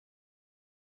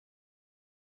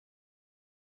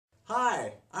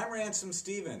Hi, I'm Ransom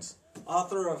Stevens,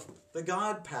 author of The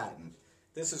God Patent.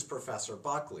 This is Professor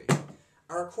Buckley.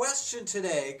 Our question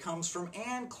today comes from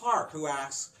Anne Clark, who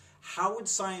asks, how would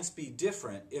science be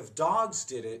different if dogs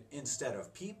did it instead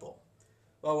of people?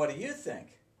 Well, what do you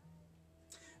think?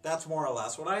 That's more or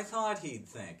less what I thought he'd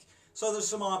think. So there's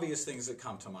some obvious things that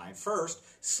come to mind. First,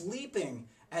 sleeping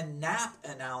and nap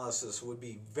analysis would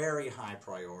be very high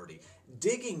priority.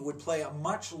 Digging would play a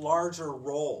much larger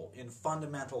role in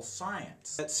fundamental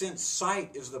science. That since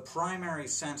sight is the primary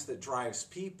sense that drives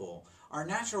people, our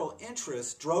natural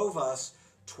interest drove us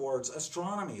towards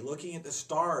astronomy, looking at the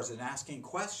stars and asking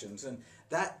questions, and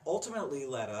that ultimately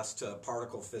led us to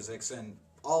particle physics and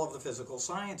all of the physical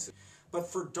sciences.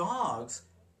 But for dogs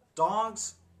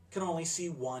can only see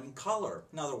one color.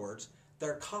 In other words,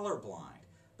 they're colorblind.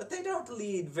 But they don't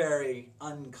lead very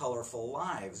uncolorful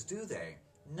lives, do they?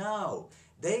 No,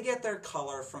 they get their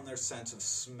color from their sense of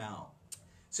smell.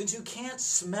 Since you can't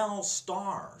smell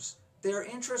stars, their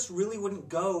interest really wouldn't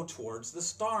go towards the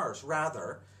stars.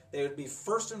 Rather, they would be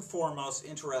first and foremost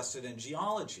interested in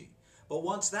geology. But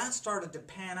once that started to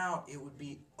pan out, it would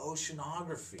be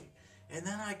oceanography. And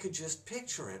then I could just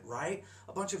picture it, right?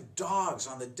 A bunch of dogs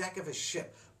on the deck of a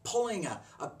ship pulling a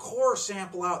core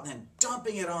sample out and then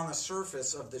dumping it on the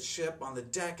surface of the ship on the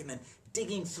deck and then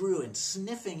digging through and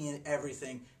sniffing in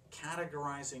everything,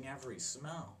 categorizing every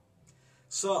smell.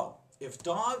 So, if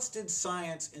dogs did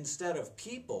science instead of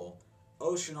people,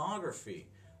 oceanography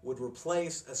would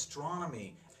replace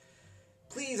astronomy.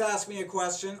 Please ask me a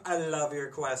question. I love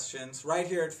your questions. Right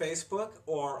here at Facebook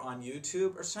or on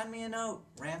YouTube, or send me a note,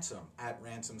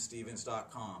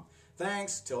 ransom@ransomstevens.com.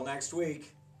 Thanks. Till next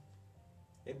week.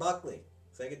 Hey, Buckley,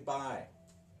 say goodbye.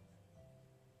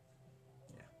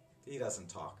 Yeah, he doesn't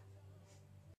talk.